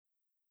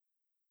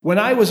When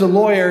I was a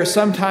lawyer,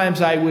 sometimes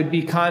I would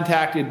be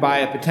contacted by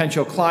a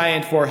potential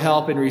client for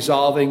help in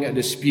resolving a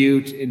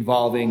dispute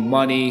involving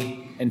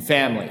money and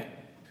family.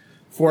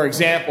 For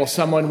example,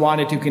 someone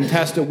wanted to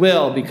contest a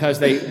will because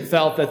they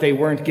felt that they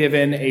weren't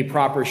given a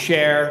proper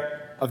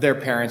share of their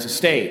parents'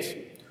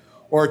 estate.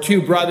 Or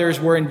two brothers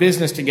were in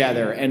business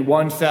together, and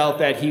one felt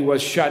that he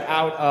was shut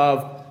out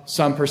of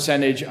some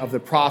percentage of the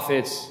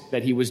profits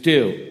that he was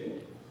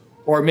due.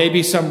 Or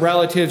maybe some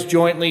relatives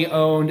jointly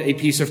owned a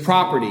piece of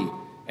property,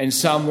 and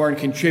some weren't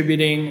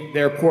contributing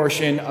their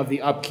portion of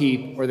the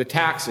upkeep or the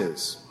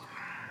taxes.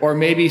 Or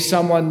maybe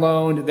someone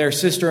loaned their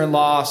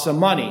sister-in-law some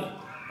money,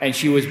 and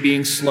she was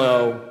being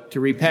slow to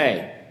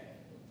repay.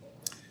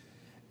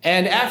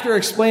 And after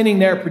explaining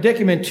their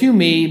predicament to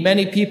me,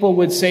 many people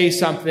would say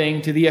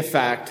something to the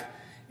effect,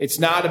 "It's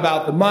not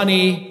about the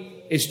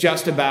money, it's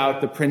just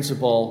about the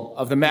principle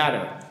of the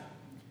matter."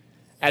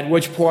 At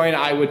which point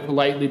I would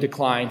politely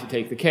decline to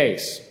take the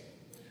case.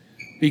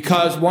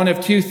 Because one of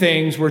two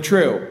things were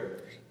true.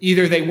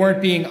 Either they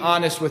weren't being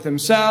honest with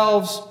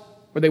themselves,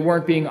 or they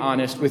weren't being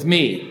honest with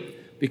me.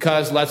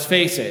 Because, let's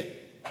face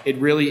it, it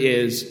really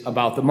is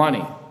about the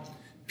money.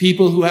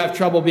 People who have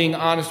trouble being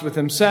honest with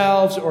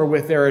themselves or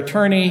with their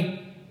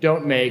attorney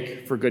don't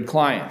make for good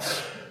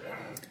clients.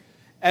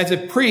 As a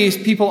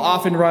priest, people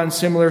often run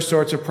similar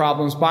sorts of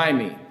problems by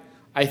me.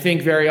 I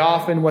think very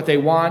often what they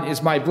want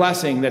is my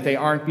blessing that they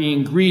aren't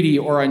being greedy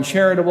or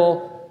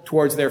uncharitable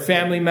towards their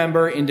family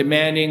member in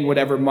demanding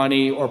whatever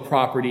money or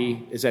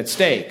property is at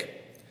stake.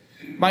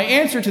 My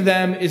answer to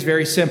them is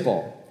very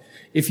simple.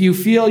 If you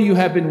feel you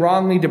have been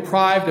wrongly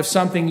deprived of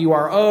something you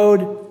are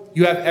owed,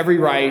 you have every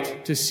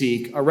right to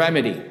seek a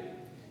remedy,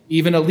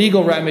 even a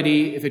legal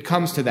remedy if it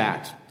comes to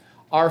that.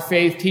 Our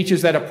faith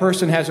teaches that a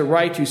person has a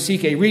right to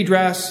seek a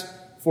redress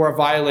for a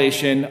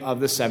violation of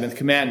the seventh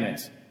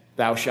commandment,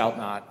 thou shalt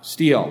not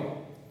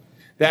steal.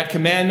 That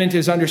commandment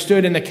is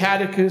understood in the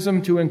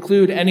Catechism to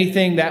include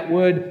anything that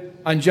would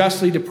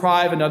unjustly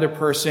deprive another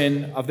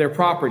person of their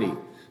property,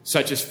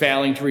 such as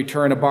failing to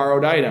return a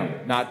borrowed item,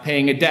 not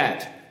paying a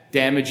debt,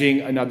 damaging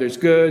another's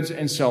goods,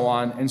 and so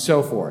on and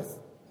so forth.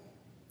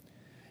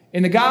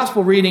 In the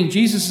gospel reading,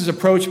 Jesus is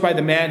approached by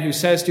the man who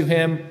says to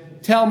him,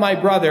 "Tell my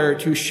brother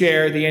to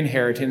share the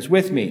inheritance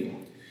with me."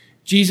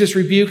 Jesus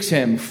rebukes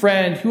him,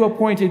 "Friend, who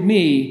appointed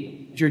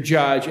me your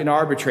judge and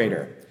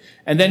arbitrator?"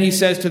 And then he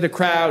says to the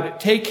crowd,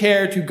 "Take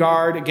care to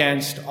guard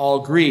against all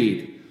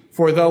greed,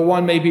 for though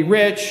one may be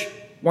rich,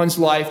 one's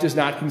life does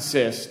not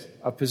consist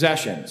of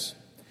possessions."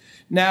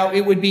 Now,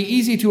 it would be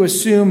easy to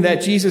assume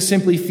that Jesus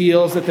simply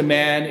feels that the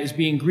man is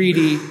being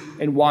greedy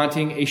and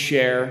wanting a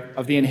share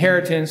of the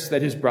inheritance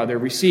that his brother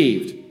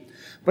received.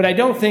 But I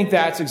don't think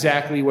that's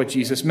exactly what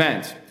Jesus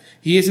meant.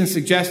 He isn't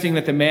suggesting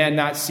that the man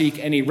not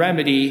seek any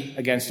remedy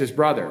against his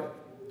brother.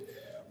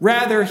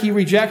 Rather, he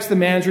rejects the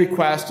man's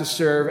request to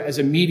serve as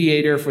a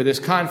mediator for this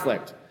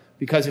conflict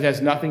because it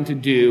has nothing to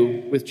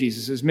do with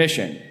Jesus'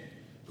 mission.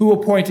 Who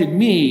appointed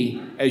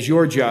me as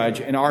your judge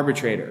and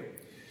arbitrator?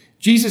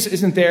 Jesus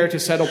isn't there to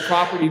settle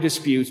property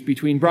disputes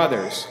between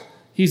brothers.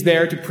 He's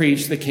there to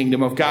preach the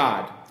kingdom of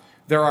God.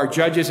 There are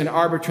judges and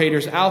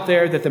arbitrators out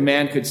there that the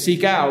man could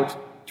seek out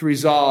to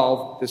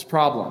resolve this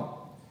problem.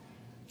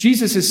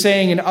 Jesus is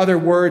saying, in other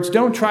words,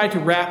 don't try to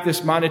wrap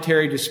this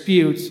monetary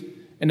dispute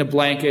in a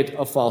blanket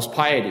of false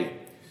piety.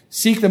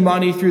 Seek the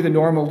money through the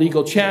normal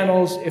legal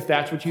channels if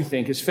that's what you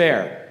think is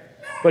fair.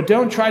 But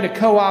don't try to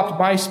co-opt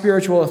my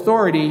spiritual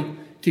authority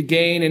to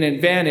gain an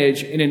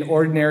advantage in an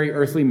ordinary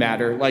earthly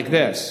matter like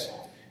this.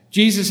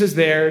 Jesus is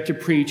there to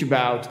preach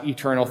about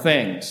eternal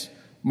things.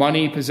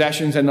 Money,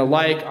 possessions, and the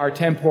like are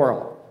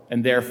temporal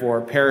and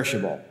therefore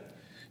perishable.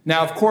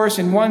 Now, of course,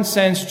 in one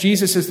sense,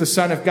 Jesus is the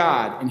Son of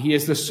God, and he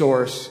is the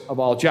source of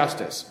all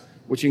justice,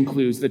 which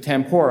includes the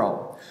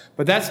temporal.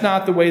 But that's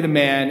not the way the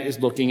man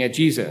is looking at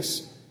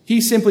Jesus.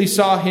 He simply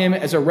saw him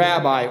as a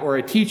rabbi or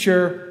a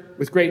teacher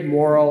with great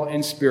moral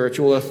and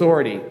spiritual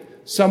authority,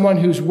 someone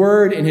whose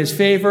word in his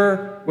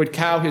favor would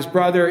cow his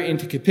brother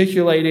into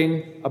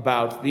capitulating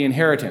about the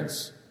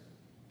inheritance.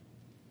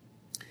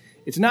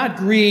 It's not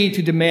greed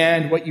to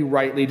demand what you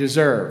rightly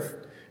deserve.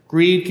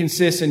 Greed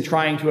consists in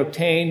trying to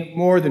obtain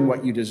more than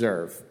what you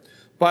deserve.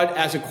 But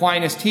as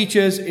Aquinas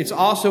teaches, it's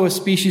also a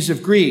species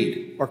of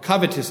greed or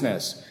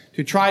covetousness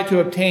to try to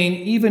obtain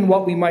even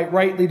what we might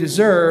rightly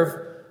deserve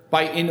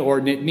by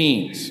inordinate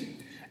means.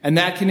 And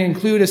that can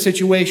include a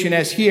situation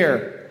as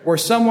here, where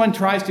someone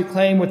tries to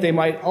claim what they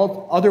might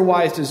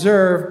otherwise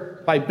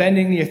deserve by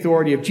bending the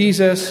authority of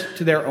Jesus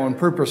to their own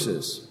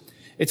purposes.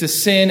 It's a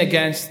sin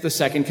against the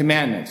second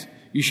commandment.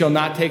 You shall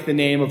not take the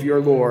name of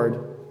your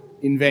Lord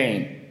in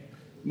vain,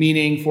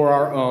 meaning for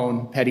our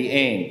own petty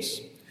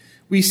aims.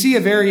 We see a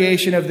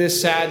variation of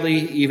this,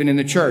 sadly, even in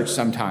the church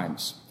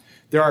sometimes.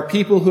 There are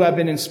people who have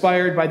been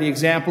inspired by the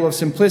example of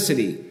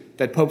simplicity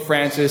that Pope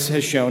Francis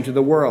has shown to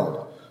the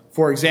world.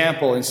 For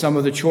example, in some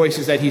of the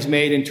choices that he's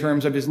made in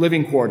terms of his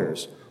living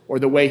quarters, or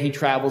the way he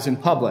travels in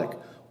public,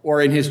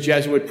 or in his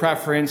Jesuit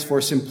preference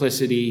for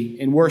simplicity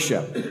in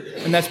worship.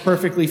 And that's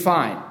perfectly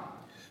fine.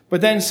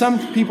 But then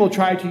some people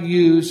try to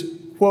use,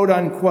 quote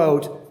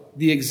unquote,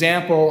 the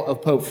example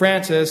of Pope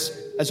Francis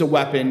as a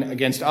weapon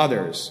against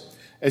others,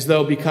 as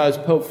though because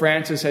Pope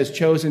Francis has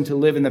chosen to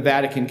live in the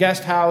Vatican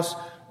guest house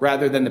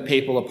rather than the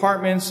papal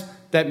apartments,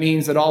 that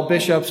means that all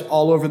bishops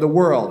all over the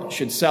world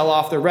should sell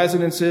off their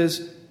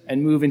residences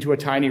and move into a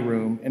tiny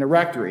room in a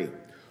rectory.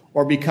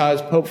 Or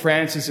because Pope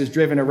Francis is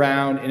driven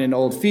around in an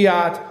old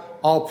Fiat,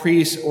 all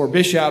priests or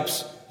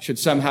bishops should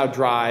somehow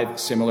drive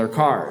similar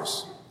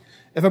cars.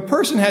 If a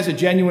person has a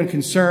genuine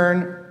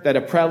concern that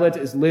a prelate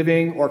is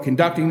living or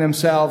conducting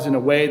themselves in a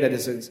way that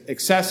is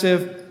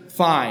excessive,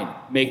 fine,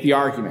 make the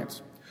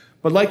argument.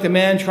 But like the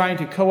man trying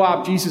to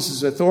co-opt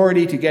Jesus'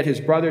 authority to get his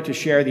brother to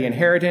share the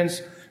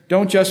inheritance,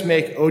 don't just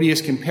make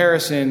odious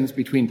comparisons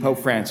between Pope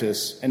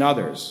Francis and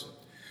others.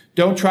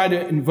 Don't try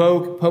to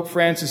invoke Pope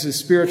Francis'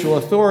 spiritual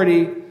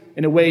authority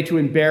in a way to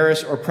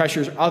embarrass or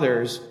pressure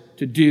others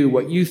to do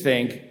what you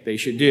think they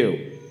should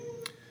do.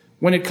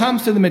 When it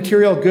comes to the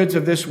material goods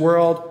of this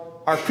world,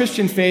 our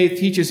Christian faith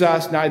teaches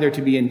us neither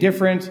to be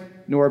indifferent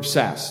nor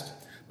obsessed,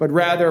 but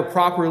rather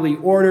properly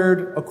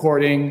ordered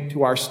according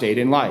to our state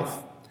in life.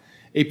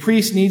 A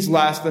priest needs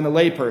less than a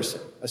layperson,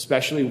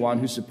 especially one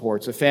who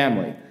supports a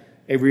family.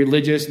 A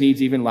religious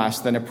needs even less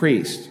than a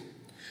priest.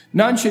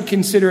 None should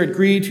consider it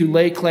greed to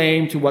lay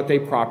claim to what they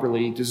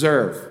properly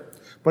deserve,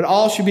 but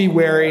all should be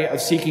wary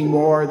of seeking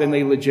more than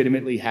they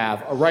legitimately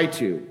have a right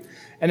to,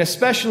 and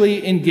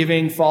especially in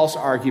giving false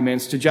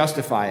arguments to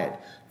justify it,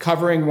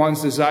 covering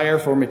one's desire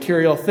for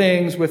material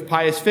things with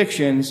pious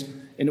fictions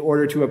in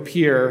order to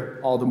appear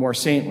all the more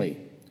saintly.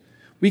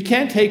 We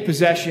can't take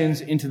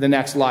possessions into the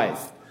next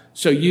life,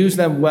 so use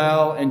them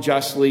well and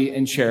justly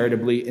and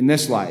charitably in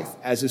this life,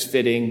 as is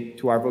fitting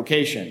to our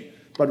vocation.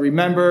 But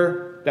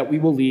remember that we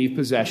will leave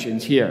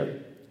possessions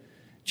here.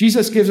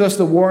 Jesus gives us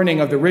the warning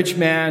of the rich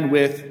man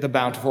with the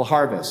bountiful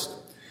harvest.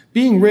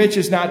 Being rich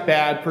is not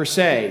bad per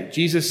se.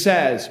 Jesus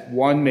says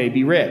one may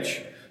be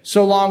rich,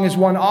 so long as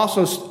one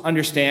also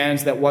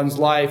understands that one's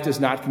life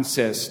does not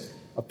consist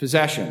of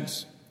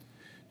possessions.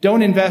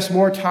 Don't invest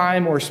more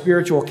time or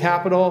spiritual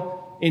capital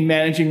in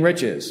managing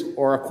riches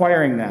or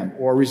acquiring them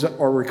or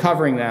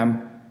recovering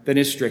them than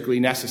is strictly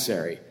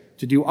necessary.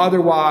 To do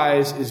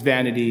otherwise is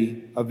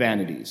vanity of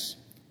vanities.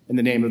 In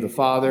the name of the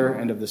Father,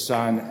 and of the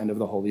Son, and of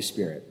the Holy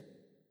Spirit.